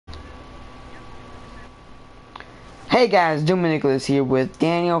Hey guys, Nicholas here with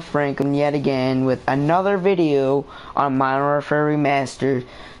Daniel Franklin yet again with another video on Warefare Remastered.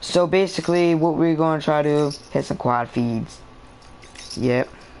 So basically what we're going to try to hit some quad feeds. Yep,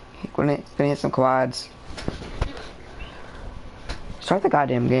 gonna hit some quads. Start the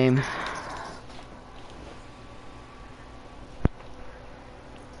goddamn game.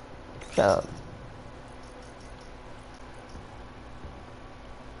 Shut up.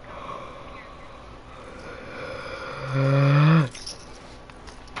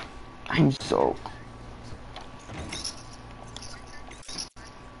 I'm so...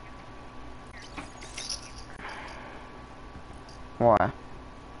 Why?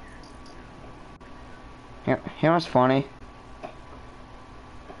 Here what's funny.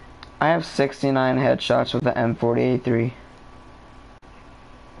 I have 69 headshots with the M40A3.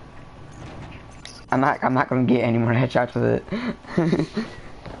 I'm not gonna get any more headshots with it.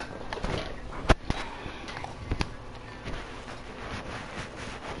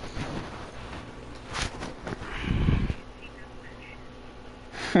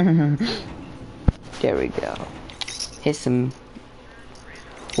 There we go. Hit some.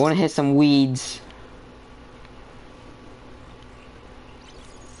 Wanna hit some weeds.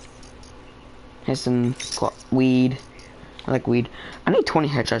 Hit some weed. I like weed. I need 20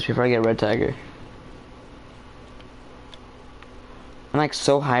 headshots before I get red tiger. I'm like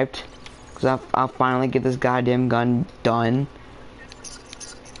so hyped because I'll finally get this goddamn gun done.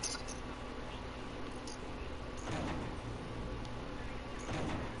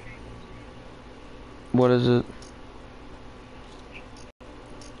 What is it?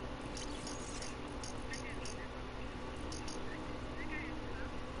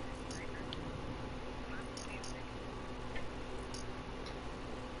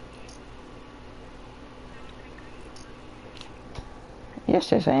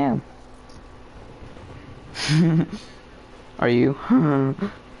 Yes, I am. Are you?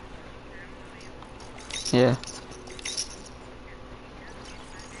 Yeah.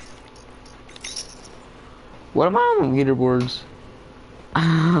 What am I on the leaderboards?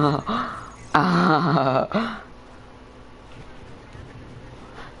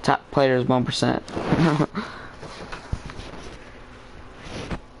 Top players 1%.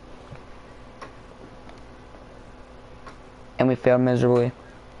 And we failed miserably.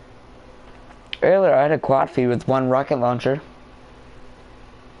 Earlier I had a quad feed with one rocket launcher.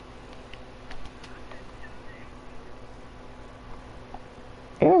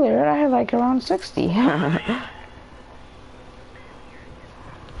 Earlier I had like around 60.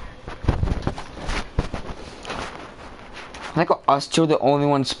 Like us two are the only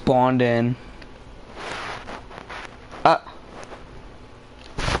ones spawned in. Oh.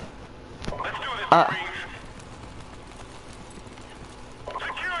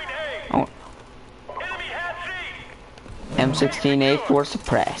 M16A4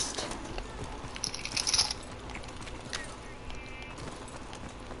 suppressed.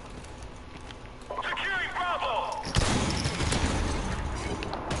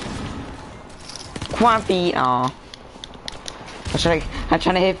 Quad feed, aw. I'm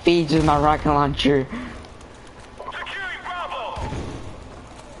trying to hit feeds with my rocket launcher.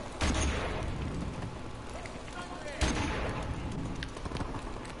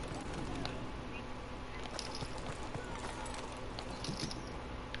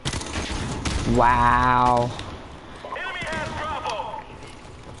 Wow.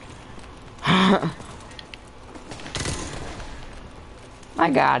 I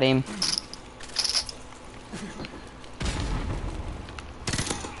got him.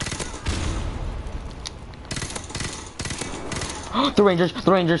 The Rangers.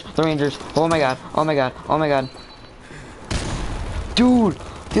 Oh my god. Dude,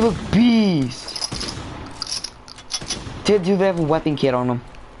 they look beasts. Dude, they have a weapon kit on them.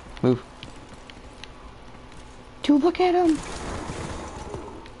 Move. Dude, look at him.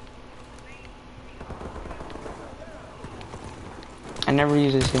 I never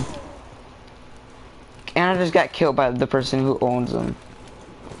use this thing. And I just got killed by the person who owns them.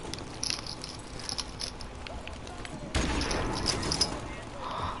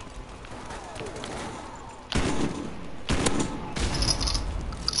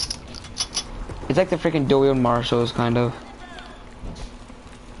 It's like the freaking Doyle Marshalls, kind of.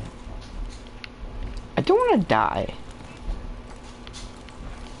 I don't want to die.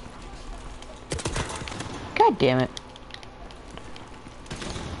 God damn it.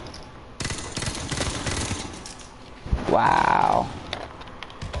 Wow.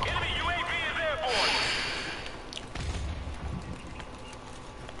 Enemy UAV is airborne.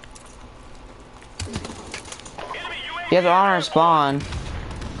 Yeah, they're on our spawn.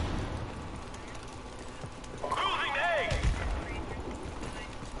 Cruising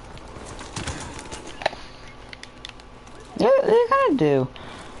do.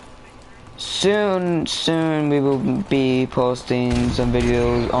 Soon we will be posting some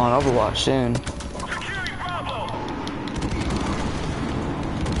videos on Overwatch soon. Securing Bravo.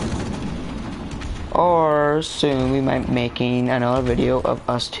 Or soon we might be making another video of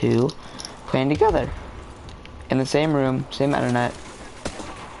us two playing together. In the same room, same internet.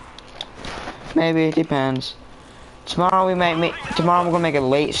 Maybe, it depends. Tomorrow we're gonna make a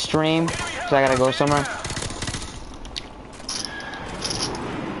late stream, cause I gotta go somewhere.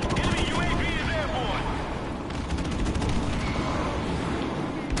 Enemy UAV is airborne.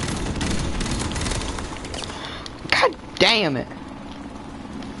 God damn it!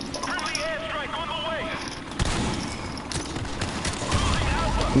 Friendly airstrike on the way.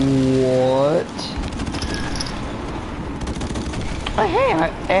 What? Oh,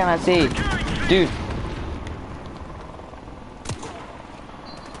 hey, I see. Dude.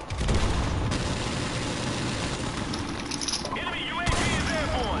 Enemy UAV is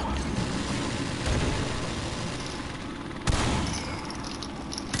airborne.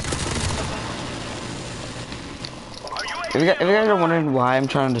 Our UAV If you guys are wondering why I'm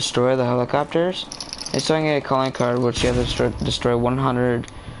trying to destroy the helicopters, it's so I can get a calling card, which you have to destroy 100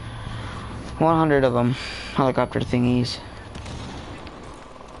 of them, helicopter thingies.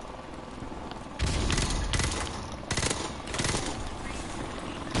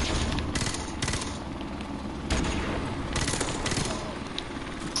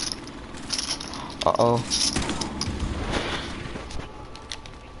 Uh-oh.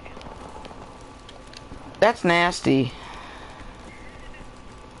 That's nasty.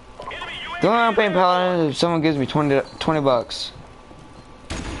 Enemy The only way UAV I'm paying Paladin is if someone gives me 20 bucks.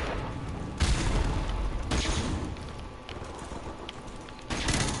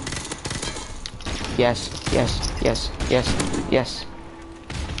 Yes, yes, yes, yes, yes.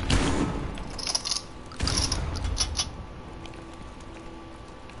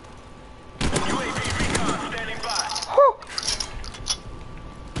 UAV recon standing by. Whew.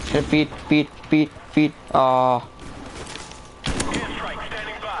 Feet. Oh, Airstrike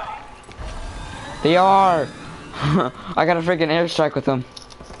standing by. they are. I got a freaking airstrike with them.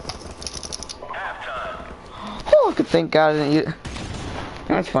 Halftime. Oh, thank God I didn't use. You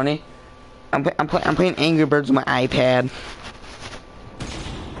know what's funny? I'm playing Angry Birds on my iPad.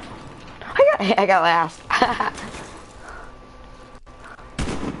 I got last.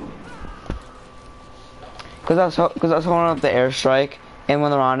 Cause I was holding up the airstrike, and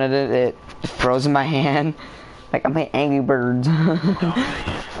when they're on it, it froze in my hand. Like I'm playing Angry Birds.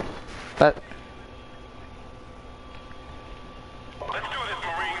 But Let's do this,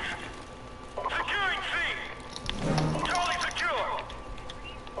 Marines. Securing C. Charlie secure.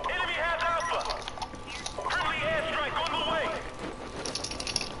 Enemy has Alpha. Friendly airstrike on the way.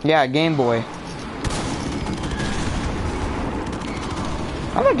 yeah, Game Boy.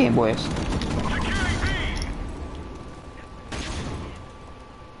 I like Game Boys. Securing B.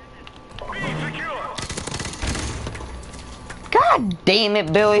 B secure. God damn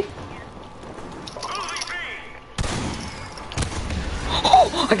it, Billy. Losing B.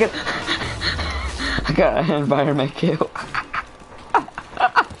 Oh, I got an environment kill.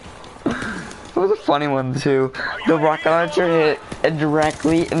 It was a funny one too. The rocket launcher hit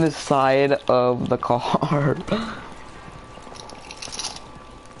directly in the side of the car.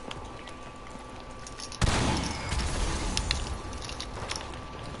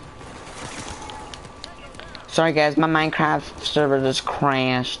 Sorry guys, my Minecraft server just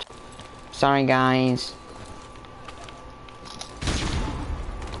crashed. Sorry guys.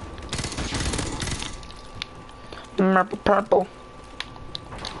 Purple.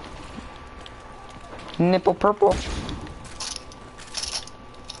 Nipple purple.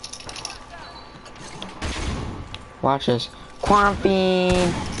 Watch this. Quamping.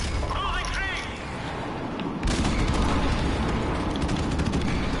 Losing C.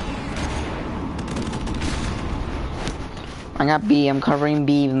 I got B. I'm covering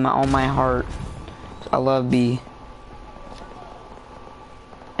B with all my heart. I love B.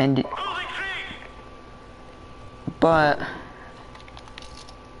 And Losing C. but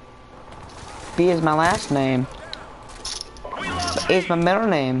B is my last name. A is my middle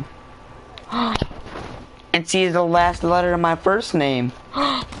name. And C is the last letter of my first name.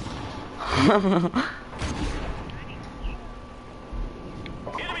 Enemy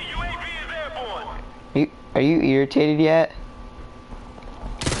UAV is airborne. Are you irritated yet?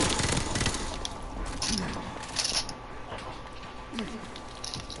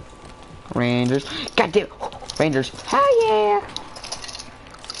 Rangers. God damn. Rangers. Hell yeah.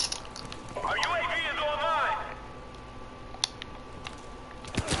 Our UAV is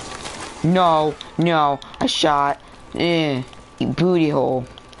online. No. I shot. Eh. booty hole.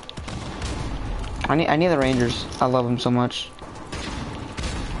 I need the Rangers. I love them so much.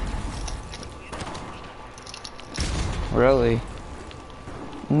 Really?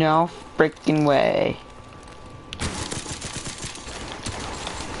 No freaking way.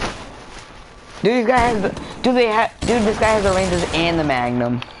 Dude, this guy has the, dude, this guy has the Rangers and the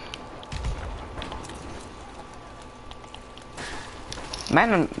Magnum.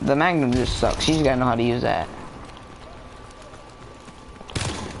 The Magnum just sucks. You just gotta know how to use that.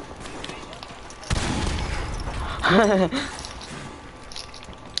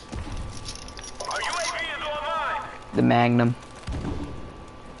 The Magnum.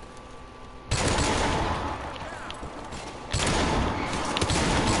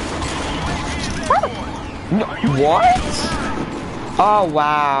 No, what? Oh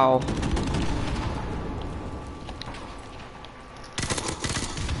wow.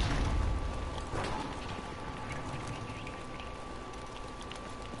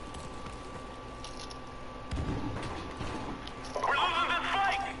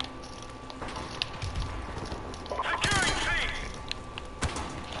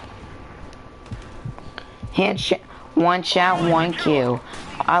 Headshot, one shot, one kill.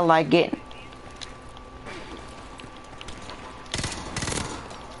 I like it.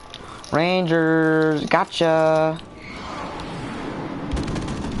 Rangers, gotcha.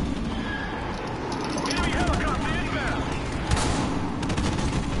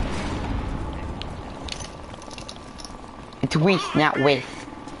 It's with, not with.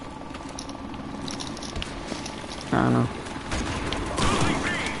 I don't know.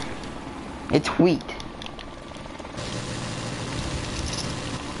 It's wheat.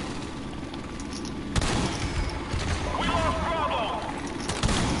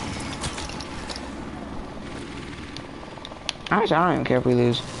 Actually, I don't even care if we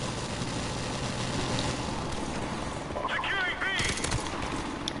lose.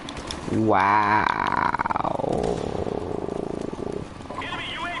 Wow.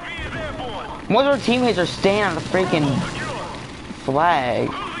 Most of our teammates are staying on the freaking flag.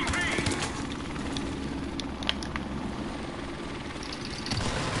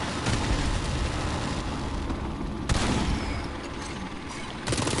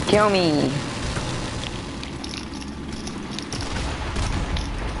 Kill me.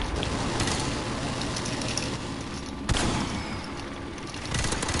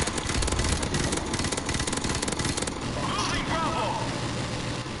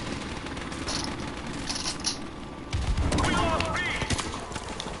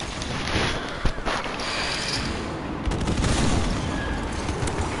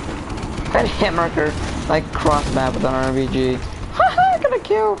 That hit marker, like, cross map with an RPG. Haha, I got a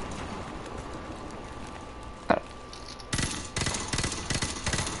kill.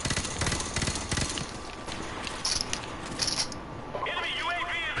 Enemy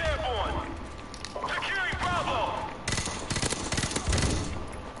UAV is airborne. Securing Bravo.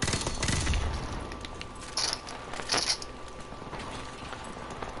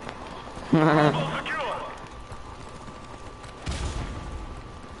 Bravo secure.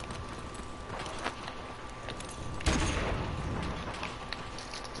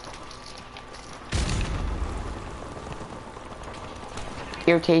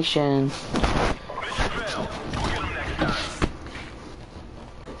 Irritation. Mission failed. We'll get them next time.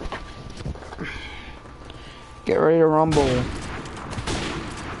 Get ready to rumble.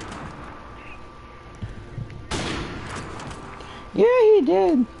 Yeah, he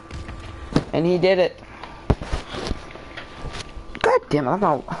did. And he did it. God damn it,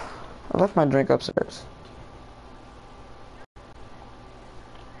 I left my drink upstairs.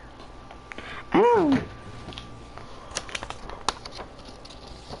 I know.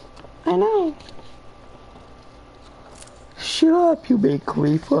 I know. Shut up, you big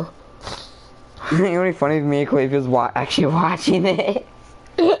Khalifa. You know what's funny if me and Khalifa was actually watching it?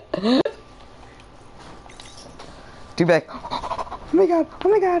 Dude, be like, oh my god, oh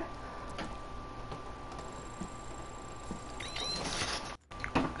my god.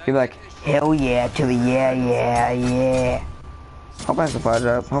 Be like, hell yeah to the yeah, yeah, yeah. Hope I supply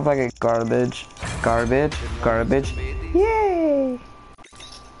drop. Hope I get garbage. Garbage. Garbage. Yay!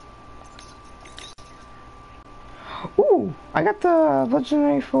 Ooh, I got the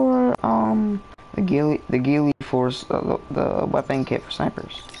legendary for the ghillie force, the weapon kit for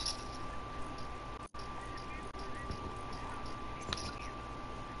snipers.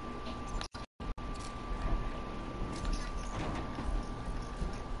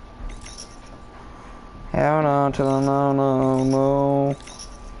 Hell no to the no no no.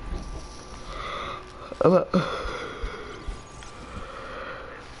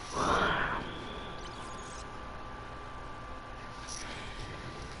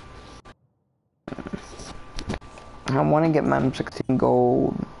 want to get my M16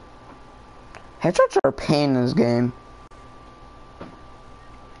 gold. Headshots are a pain in this game.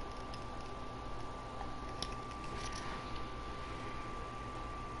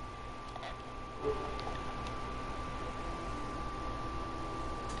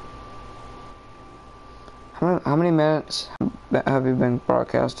 How many minutes have you been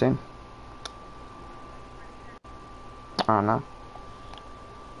broadcasting? I don't know.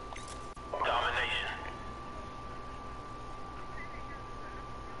 Domination.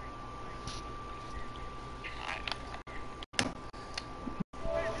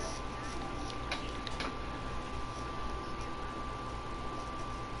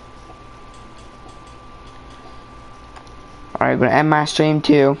 Alright, I'm gonna end my stream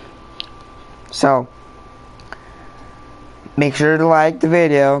too. So, make sure to like the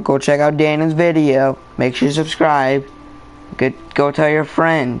video. Go check out Daniel's video. Make sure you subscribe. Go tell your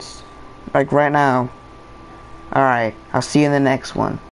friends. Like right now. Alright, I'll see you in the next one.